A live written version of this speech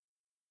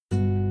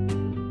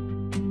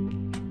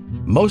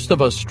Most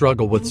of us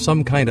struggle with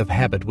some kind of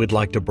habit we'd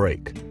like to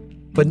break.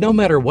 But no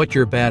matter what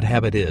your bad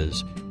habit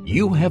is,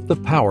 you have the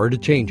power to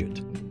change it.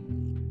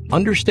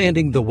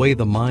 Understanding the way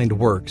the mind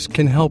works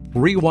can help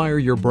rewire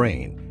your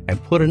brain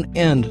and put an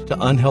end to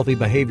unhealthy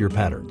behavior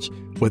patterns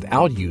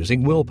without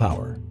using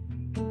willpower.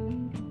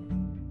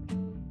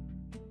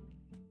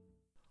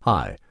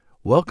 Hi,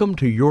 welcome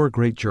to Your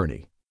Great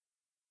Journey.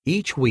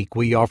 Each week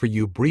we offer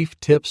you brief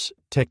tips,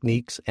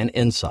 techniques, and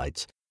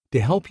insights to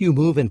help you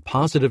move in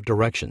positive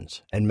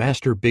directions and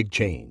master big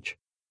change.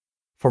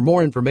 For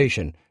more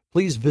information,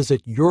 please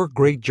visit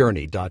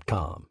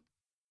yourgreatjourney.com.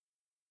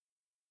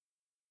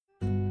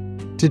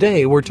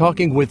 Today, we're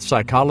talking with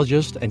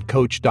psychologist and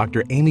coach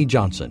Dr. Amy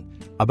Johnson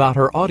about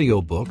her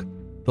audiobook,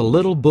 The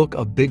Little Book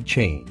of Big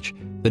Change,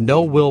 the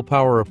no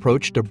willpower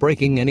approach to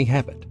breaking any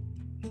habit.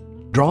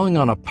 Drawing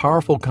on a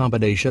powerful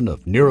combination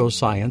of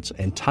neuroscience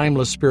and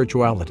timeless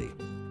spirituality,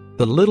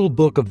 The Little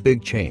Book of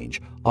Big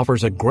Change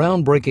offers a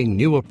groundbreaking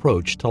new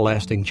approach to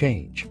lasting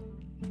change.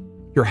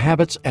 Your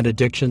habits and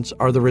addictions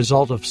are the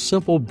result of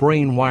simple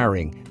brain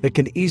wiring that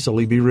can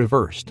easily be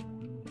reversed.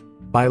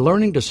 By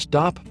learning to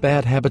stop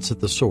bad habits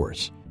at the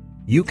source,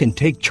 you can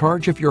take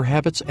charge of your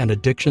habits and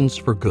addictions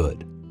for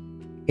good.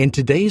 In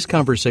today's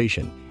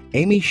conversation,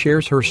 Amy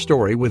shares her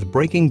story with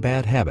breaking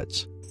bad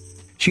habits.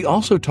 She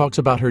also talks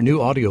about her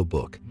new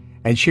audiobook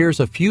and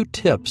shares a few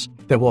tips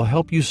that will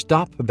help you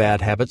stop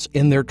bad habits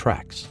in their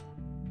tracks.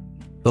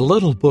 The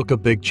Little Book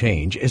of Big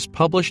Change is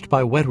published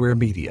by Wetware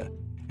Media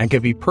and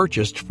can be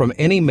purchased from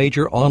any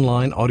major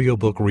online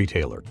audiobook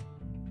retailer.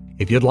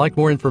 If you'd like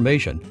more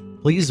information,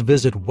 please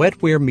visit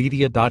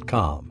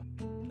wetwaremedia.com.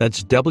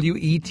 That's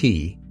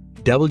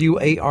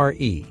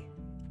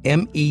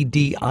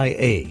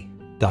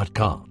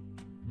WETWAREMEDIA.com.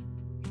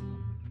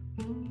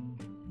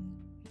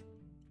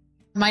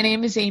 My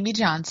name is Amy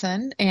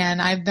Johnson, and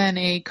I've been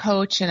a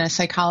coach and a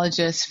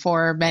psychologist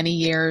for many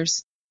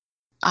years.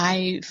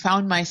 I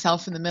found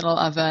myself in the middle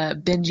of a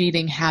binge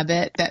eating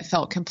habit that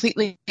felt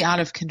completely out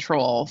of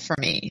control for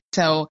me.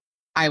 So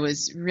I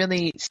was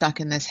really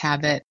stuck in this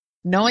habit,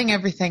 knowing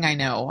everything I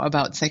know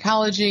about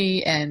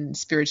psychology and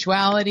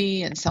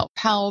spirituality and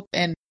self-help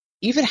and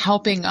even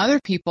helping other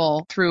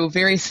people through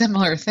very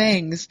similar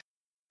things.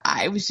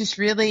 I was just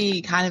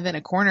really kind of in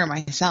a corner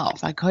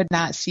myself. I could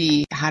not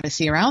see how to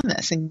see around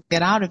this and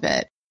get out of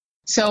it.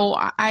 So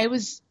I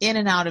was in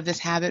and out of this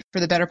habit for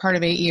the better part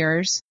of 8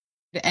 years.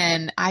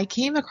 And I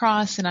came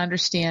across an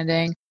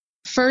understanding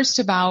first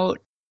about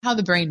how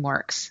the brain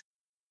works.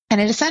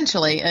 And it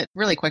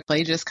really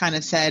quickly just kind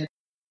of said,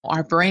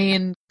 our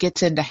brain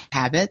gets into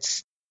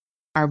habits.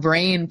 Our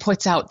brain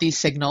puts out these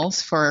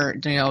signals for,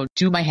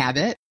 do my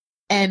habit.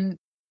 And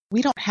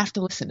we don't have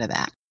to listen to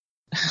that.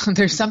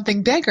 There's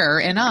something bigger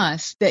in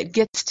us that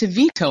gets to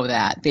veto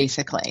that,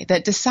 basically,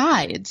 that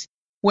decides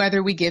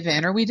whether we give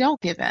in or we don't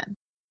give in.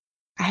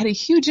 I had a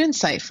huge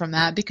insight from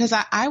that because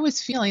I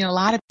was feeling, a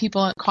lot of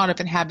people caught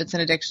up in habits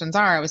and addictions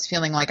I was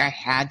feeling like I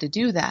had to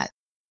do that.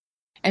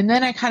 And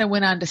then I kind of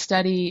went on to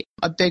study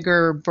a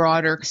bigger,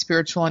 broader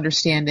spiritual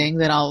understanding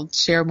that I'll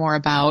share more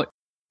about.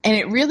 And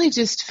it really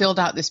just filled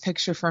out this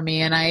picture for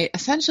me. And I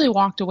essentially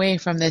walked away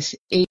from this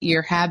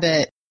 8-year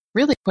habit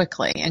really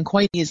quickly and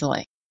quite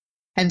easily.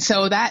 And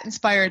so that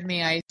inspired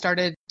me. I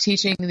started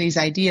teaching these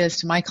ideas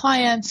to my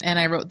clients, and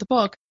I wrote the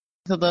book,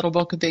 The Little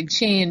Book of Big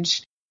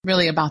Change,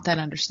 really about that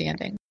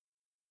understanding.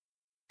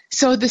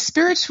 So the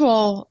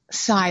spiritual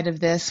side of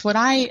this, what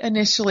I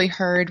initially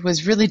heard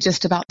was really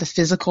just about the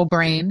physical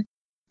brain.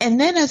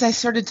 And then as I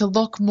started to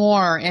look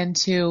more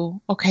into,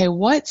 okay,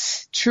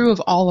 what's true of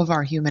all of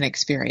our human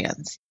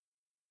experience?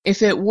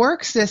 If it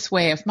works this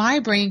way, if my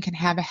brain can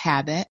have a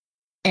habit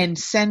and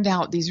send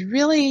out these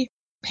really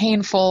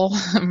painful,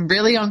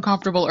 really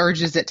uncomfortable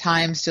urges at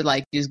times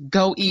to just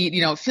go eat,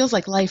 it feels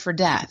like life or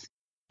death.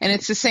 And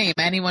it's the same.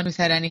 Anyone who's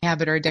had any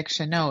habit or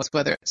addiction knows,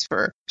 whether it's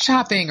for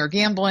shopping or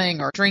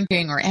gambling or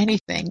drinking or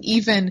anything,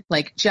 even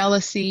like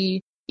jealousy,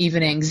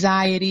 even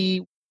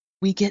anxiety,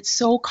 we get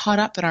so caught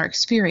up in our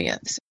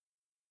experience.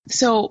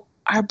 So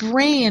our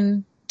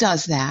brain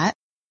does that.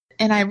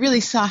 And I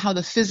really saw how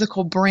the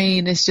physical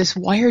brain is just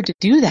wired to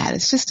do that.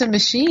 It's just a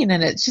machine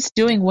and it's just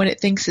doing what it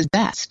thinks is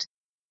best.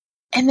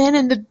 And then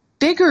in the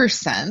bigger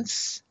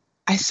sense,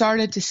 I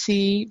started to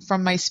see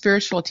from my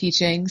spiritual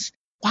teachings,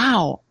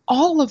 wow,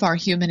 all of our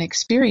human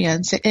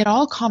experience, it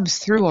all comes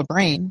through a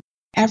brain.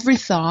 Every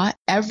thought,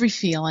 every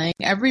feeling,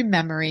 every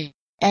memory,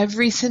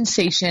 every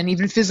sensation,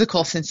 even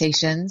physical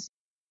sensations.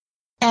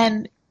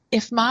 And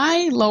if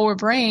my lower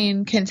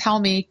brain can tell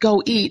me,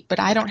 go eat, but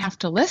I don't have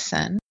to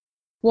listen,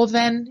 well,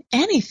 then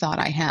any thought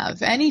I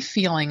have, any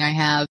feeling I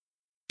have,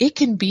 it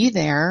can be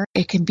there.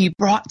 It can be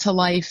brought to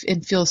life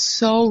and feel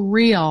so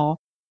real.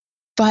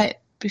 But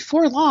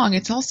before long,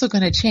 it's also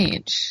going to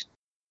change.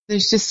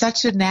 There's just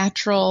such a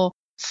natural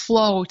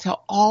flow to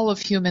all of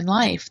human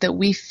life that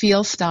we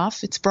feel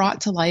stuff, it's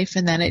brought to life,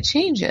 and then it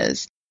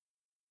changes.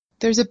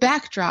 There's a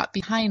backdrop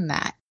behind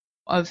that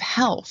of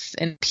health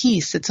and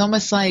peace. It's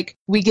almost like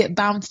we get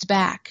bounced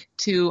back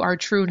to our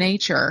true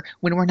nature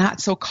when we're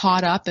not so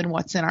caught up in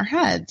what's in our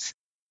heads.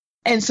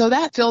 And so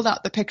that filled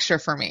out the picture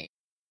for me.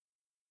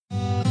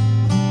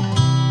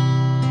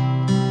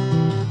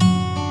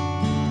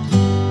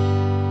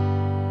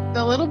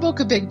 The Little Book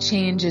of Big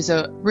Change is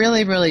a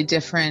really, really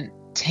different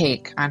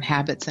take on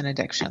habits and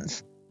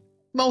addictions.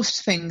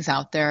 Most things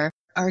out there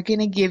are going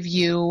to give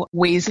you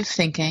ways of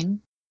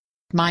thinking,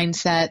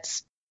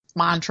 mindsets,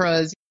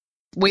 mantras,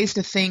 ways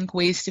to think,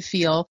 ways to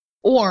feel,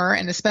 or,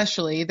 and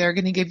especially, they're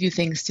going to give you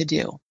things to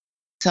do.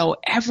 So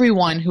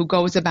everyone who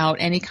goes about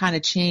any kind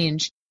of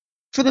change,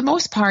 for the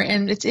most part,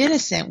 and it's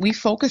innocent, we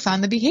focus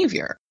on the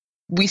behavior.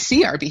 We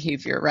see our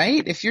behavior,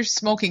 right? If you're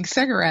smoking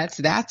cigarettes,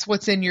 that's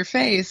what's in your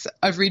face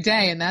every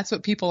day, and that's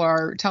what people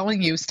are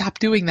telling you, stop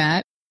doing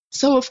that.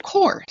 So of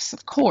course,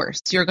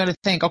 you're going to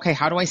think, okay,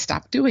 how do I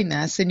stop doing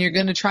this? And you're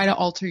going to try to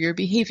alter your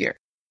behavior.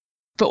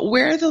 But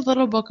where the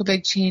Little Book of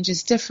Big Change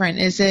is different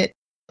is it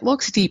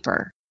looks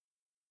deeper.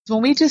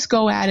 When we just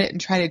go at it and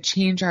try to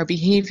change our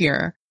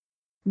behavior,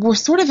 we're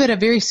sort of at a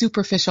very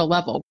superficial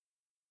level.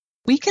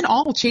 We can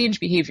all change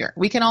behavior.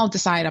 We can all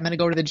decide I'm going to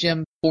go to the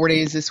gym 4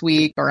 days this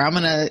week, or I'm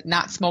going to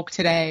not smoke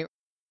today.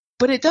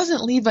 But it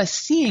doesn't leave us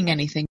seeing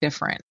anything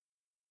different.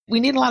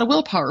 We need a lot of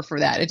willpower for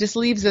that. It just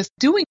leaves us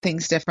doing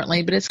things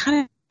differently, but it's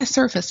kind of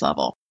surface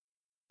level.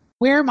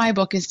 Where my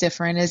book is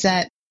different is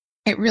that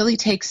it really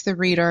takes the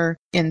reader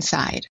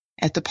inside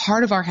at the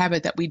part of our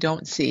habit that we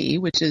don't see,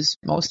 which is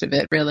most of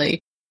it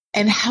really,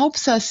 and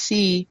helps us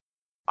see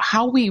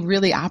how we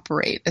really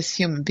operate as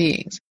human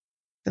beings.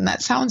 And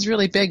that sounds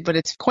really big, but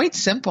it's quite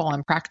simple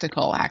and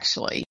practical,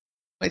 actually.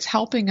 It's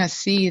helping us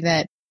see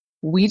that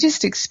we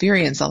just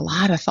experience a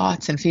lot of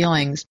thoughts and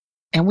feelings,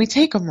 and we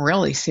take them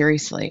really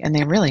seriously, and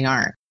they really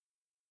aren't.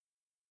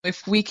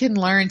 If we can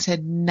learn to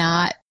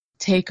not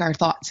take our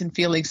thoughts and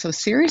feelings so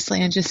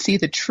seriously and just see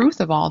the truth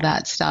of all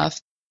that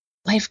stuff,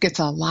 life gets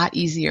a lot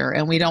easier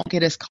and we don't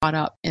get as caught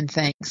up in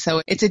things.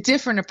 So it's a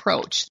different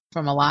approach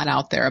from a lot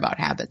out there about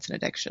habits and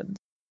addictions.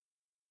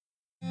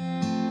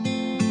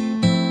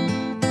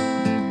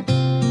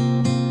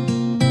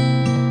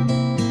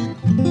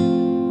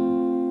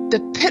 The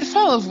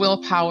pitfall of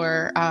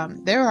willpower,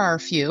 there are a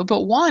few,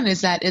 but one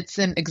is that it's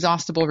an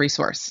exhaustible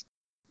resource.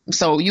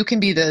 So you can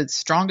be the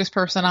strongest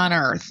person on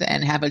earth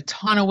and have a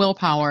ton of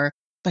willpower,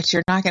 but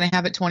you're not going to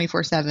have it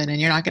 24/7 and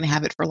you're not going to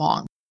have it for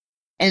long.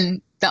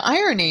 And the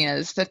irony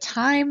is the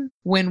time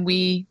when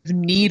we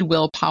need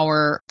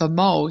willpower the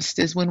most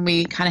is when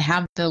we kind of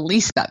have the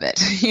least of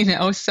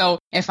it, So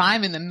if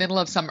I'm in the middle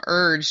of some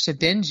urge to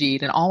binge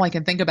eat and all I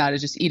can think about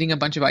is just eating a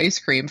bunch of ice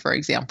cream, for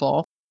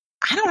example,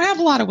 I don't have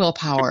a lot of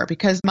willpower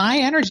because my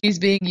energy is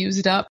being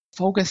used up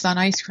focused on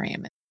ice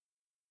cream.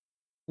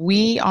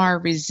 We are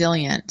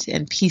resilient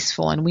and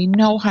peaceful, and we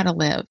know how to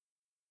live.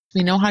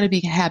 We know how to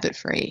be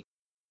habit-free.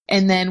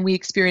 And then we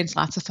experience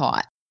lots of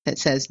thought that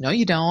says, no,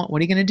 you don't.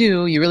 What are you going to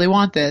do? You really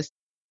want this.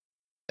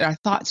 Our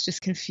thoughts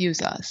just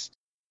confuse us.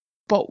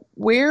 But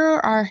where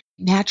our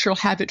natural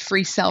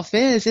habit-free self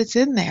is, it's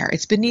in there.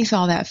 It's beneath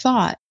all that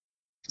thought.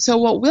 So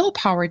what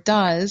willpower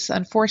does,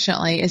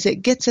 unfortunately, is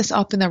it gets us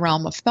up in the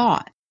realm of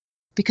thought.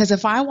 Because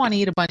if I want to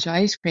eat a bunch of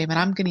ice cream and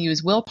I'm going to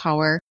use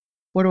willpower,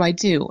 what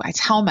do? I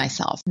tell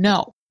myself,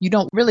 no, you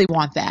don't really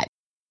want that.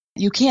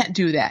 You can't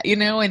do that,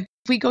 and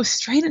we go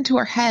straight into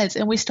our heads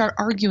and we start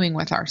arguing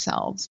with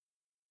ourselves.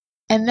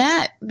 And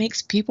that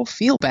makes people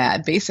feel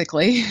bad,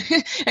 basically.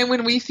 And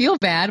when we feel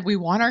bad, we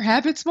want our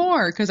habits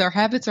more because our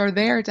habits are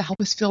there to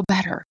help us feel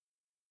better.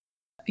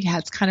 Yeah,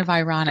 it's kind of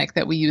ironic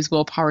that we use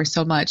willpower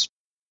so much,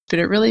 but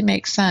it really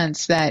makes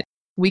sense that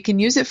we can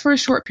use it for a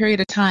short period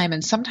of time,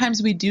 and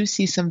sometimes we do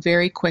see some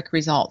very quick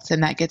results,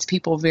 and that gets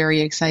people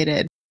very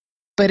excited.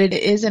 But it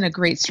isn't a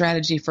great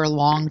strategy for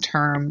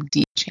long-term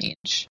deep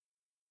change.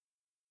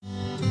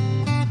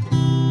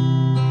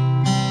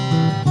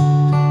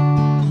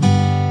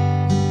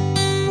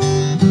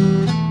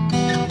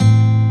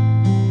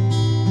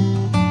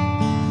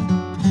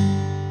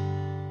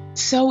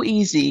 So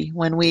easy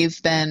when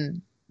we've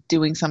been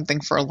doing something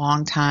for a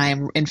long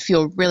time and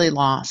feel really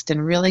lost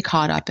and really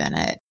caught up in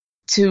it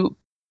to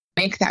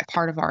make that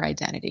part of our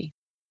identity.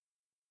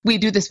 We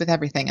do this with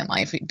everything in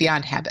life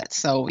beyond habits.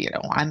 So,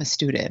 I'm a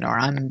student, or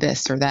I'm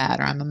this or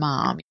that, or I'm a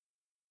mom.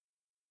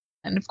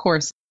 And of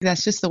course,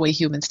 that's just the way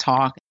humans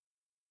talk.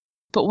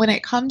 But when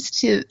it comes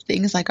to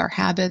things like our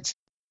habits,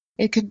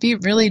 it could be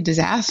really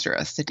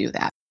disastrous to do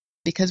that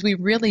because we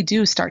really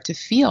do start to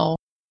feel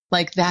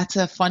like that's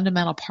a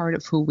fundamental part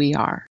of who we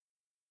are.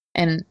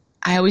 And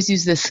I always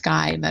use the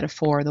sky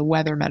metaphor, the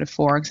weather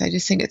metaphor, because I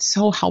just think it's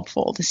so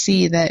helpful to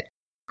see that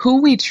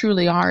who we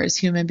truly are as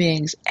human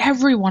beings,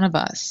 every one of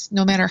us,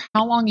 no matter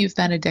how long you've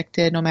been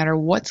addicted, no matter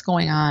what's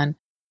going on,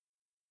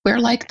 we're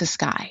like the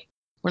sky.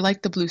 We're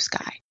like the blue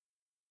sky.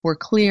 We're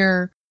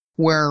clear.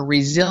 We're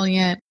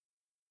resilient.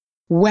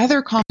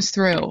 Weather comes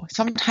through,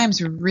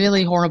 sometimes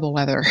really horrible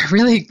weather,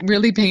 really,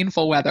 really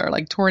painful weather,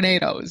 like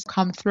tornadoes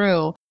come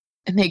through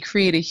and they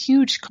create a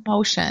huge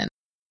commotion.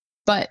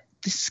 But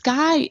the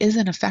sky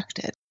isn't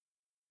affected.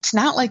 It's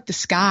not like the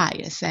sky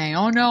is saying,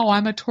 oh no,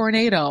 I'm a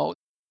tornado.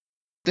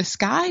 The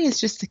sky is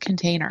just a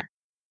container,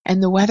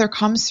 and the weather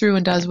comes through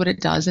and does what it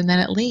does, and then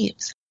it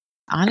leaves.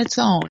 on its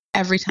own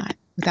every time,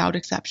 without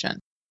exception.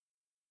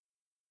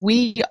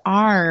 We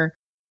are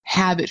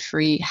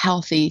habit-free,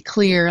 healthy,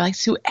 clear, like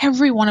so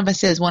every one of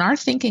us is. When our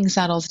thinking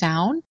settles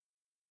down,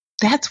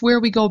 that's where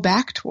we go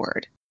back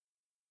toward.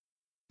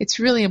 It's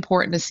really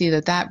important to see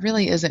that that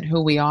really isn't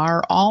who we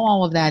are.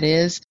 All of that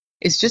is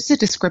just a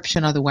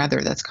description of the weather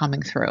that's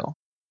coming through.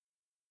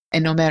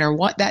 And no matter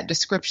what that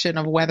description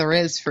of weather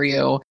is for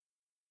you,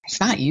 it's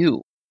not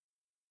you.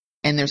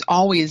 And there's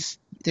always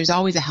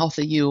a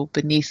healthy you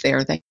beneath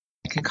there that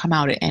can come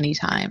out at any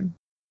time.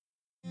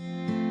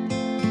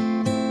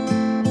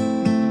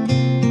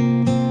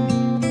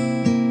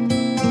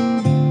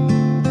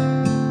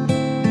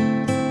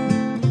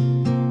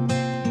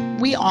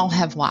 We all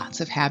have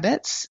lots of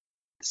habits.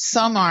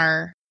 Some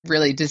are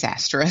really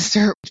disastrous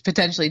or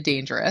potentially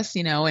dangerous,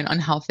 and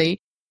unhealthy,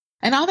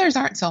 and others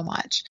aren't so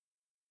much.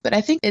 But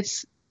I think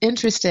it's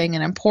interesting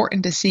and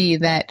important to see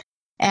that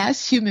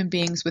as human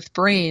beings with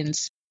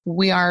brains,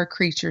 we are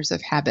creatures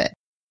of habit.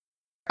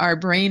 Our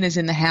brain is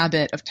in the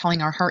habit of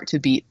telling our heart to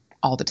beat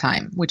all the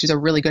time, which is a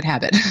really good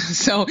habit.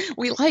 So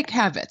we like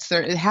habits.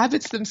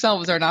 Habits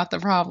themselves are not the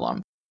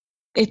problem.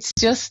 It's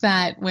just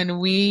that when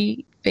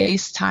we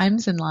face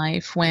times in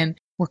life when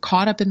we're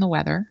caught up in the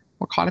weather,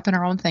 we're caught up in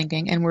our own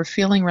thinking, and we're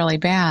feeling really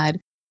bad,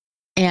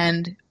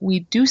 and we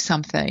do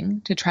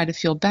something to try to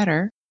feel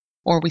better,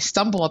 or we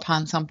stumble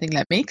upon something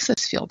that makes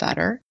us feel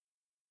better,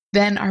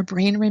 then our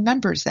brain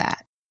remembers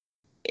that.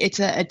 It's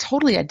a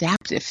totally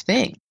adaptive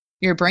thing.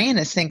 Your brain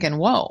is thinking,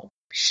 whoa,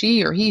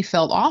 she or he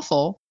felt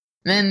awful,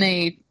 then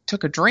they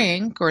took a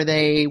drink, or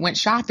they went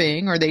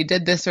shopping, or they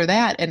did this or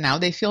that, and now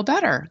they feel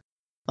better.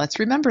 Let's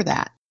remember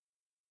that.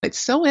 It's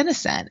so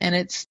innocent, and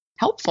it's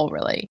helpful,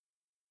 really.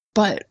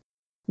 But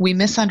we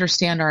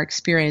misunderstand our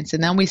experience,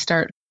 and then we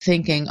start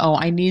thinking, oh,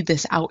 I need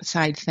this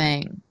outside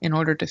thing in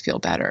order to feel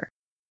better.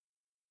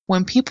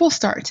 When people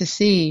start to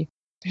see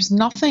there's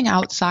nothing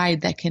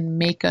outside that can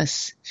make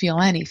us feel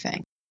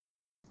anything,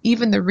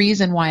 even the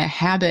reason why a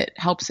habit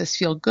helps us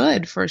feel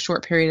good for a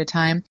short period of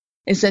time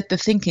is that the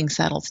thinking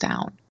settles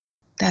down.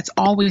 That's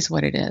always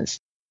what it is.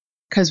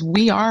 Because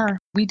we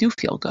do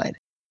feel good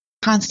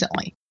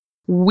constantly.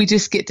 We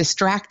just get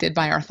distracted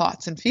by our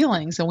thoughts and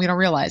feelings, and we don't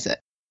realize it.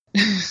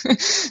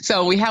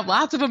 So we have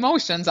lots of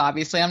emotions,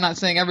 obviously. I'm not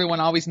saying everyone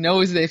always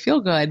knows they feel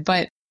good,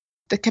 but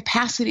the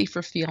capacity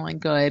for feeling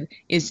good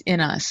is in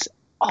us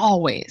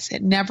always.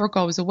 It never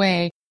goes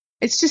away.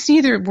 It's just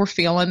either we're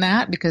feeling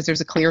that because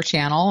there's a clear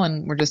channel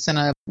and we're just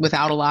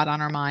without a lot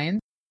on our mind,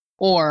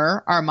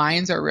 or our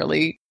minds are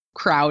really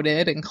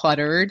crowded and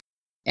cluttered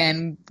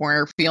and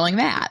we're feeling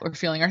that. We're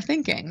feeling our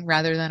thinking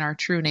rather than our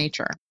true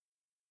nature.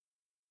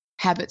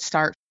 Habits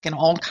start in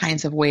all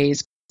kinds of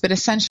ways, but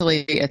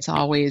essentially it's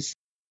always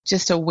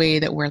just a way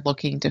that we're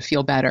looking to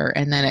feel better,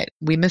 and then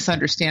we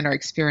misunderstand our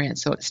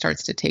experience, so it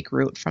starts to take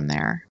root from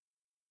there.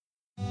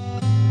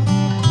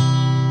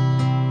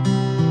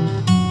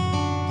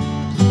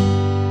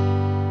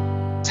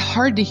 It's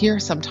hard to hear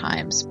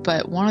sometimes,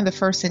 but one of the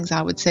first things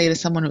I would say to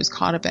someone who's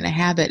caught up in a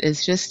habit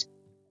is just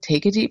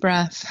take a deep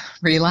breath,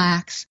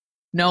 relax,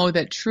 know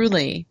that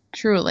truly,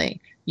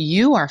 truly,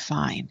 you are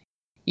fine.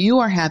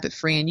 You are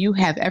habit-free, and you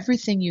have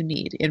everything you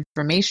need,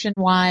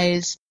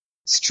 information-wise,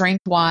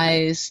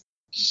 strength-wise.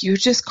 You're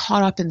just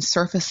caught up in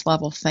surface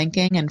level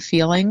thinking and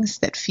feelings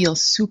that feel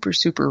super,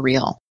 super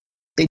real.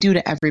 They do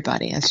to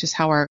everybody. That's just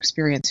how our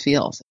experience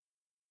feels.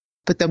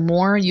 But the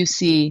more you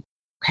see,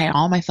 okay,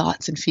 all my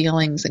thoughts and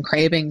feelings and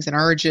cravings and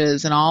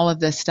urges and all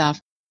of this stuff,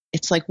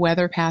 it's like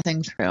weather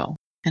passing through.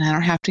 And I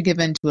don't have to give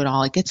in to it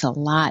all. It gets a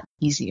lot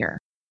easier.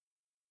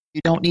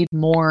 You don't need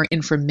more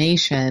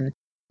information.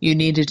 You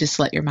need to just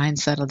let your mind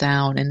settle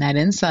down. And that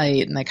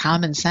insight and the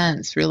common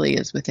sense really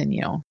is within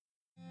you.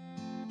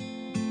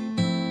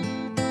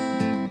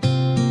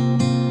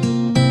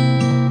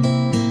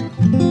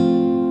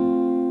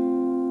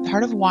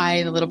 Part of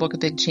why the Little Book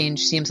of Big Change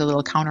seems a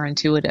little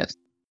counterintuitive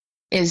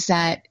is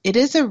that it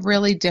is a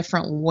really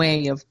different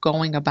way of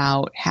going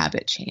about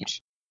habit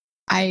change.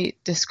 I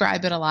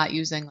describe it a lot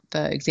using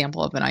the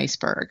example of an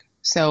iceberg.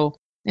 So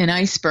an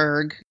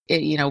iceberg,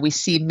 we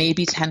see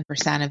maybe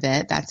 10% of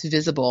it that's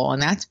visible,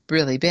 and that's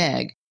really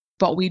big.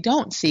 But we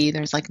don't see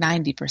there's like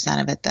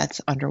 90% of it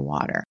that's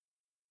underwater.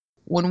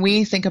 When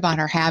we think about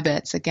our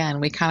habits, again,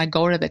 we kind of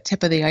go to the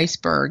tip of the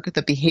iceberg,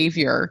 the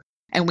behavior,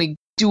 and we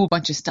do a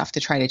bunch of stuff to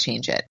try to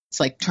change it. It's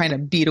like trying to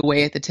beat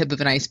away at the tip of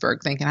an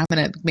iceberg, thinking I'm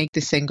going to make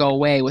this thing go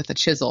away with a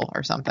chisel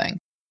or something.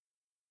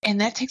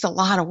 And that takes a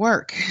lot of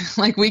work.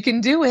 Like, we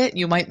can do it.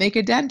 You might make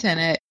a dent in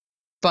it,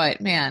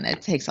 but man,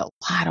 it takes a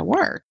lot of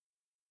work.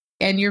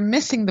 And you're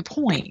missing the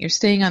point. You're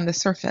staying on the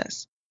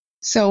surface.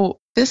 So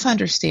this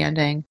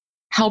understanding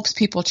helps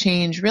people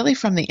change really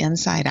from the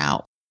inside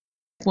out.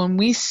 When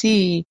we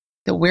see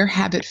that we're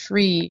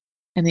habit-free,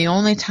 and the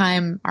only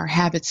time our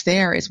habit's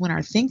there is when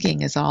our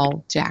thinking is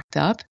all jacked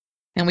up,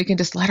 and we can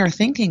just let our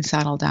thinking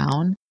settle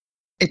down,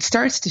 it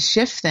starts to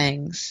shift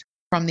things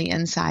from the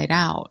inside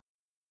out.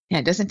 And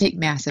it doesn't take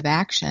massive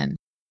action.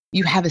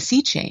 You have a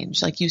sea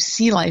change, like you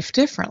see life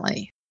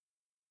differently.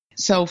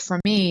 So for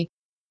me,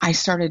 I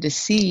started to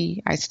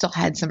see I still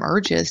had some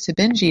urges to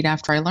binge eat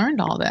after I learned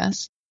all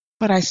this,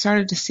 but I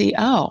started to see,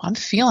 oh, I'm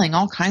feeling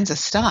all kinds of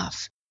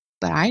stuff,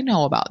 but I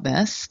know about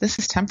this. This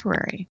is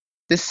temporary.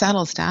 This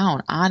settles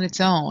down on its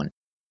own.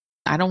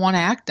 I don't want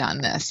to act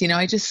on this.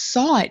 I just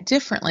saw it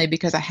differently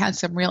because I had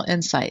some real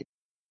insight.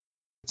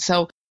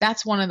 So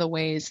that's one of the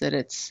ways that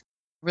it's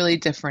really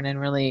different and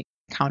really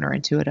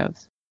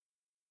counterintuitive.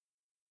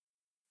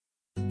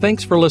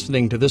 Thanks for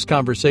listening to this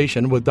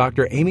conversation with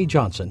Dr. Amy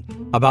Johnson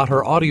about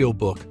her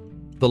audiobook,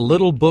 The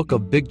Little Book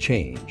of Big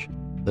Change,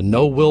 the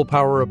No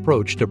Willpower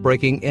Approach to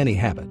Breaking Any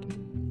Habit.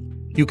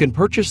 You can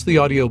purchase the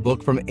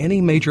audiobook from any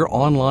major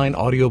online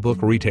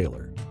audiobook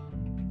retailer.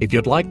 If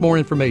you'd like more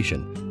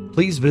information,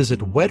 please visit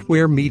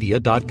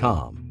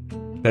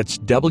wetwaremedia.com. That's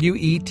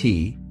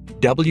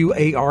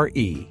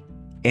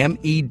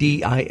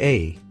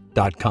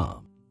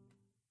WETWAREMEDIA.com.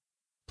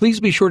 Please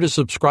be sure to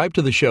subscribe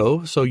to the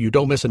show so you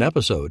don't miss an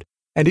episode.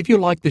 And if you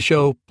like the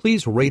show,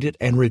 please rate it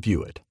and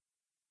review it.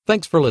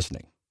 Thanks for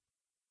listening.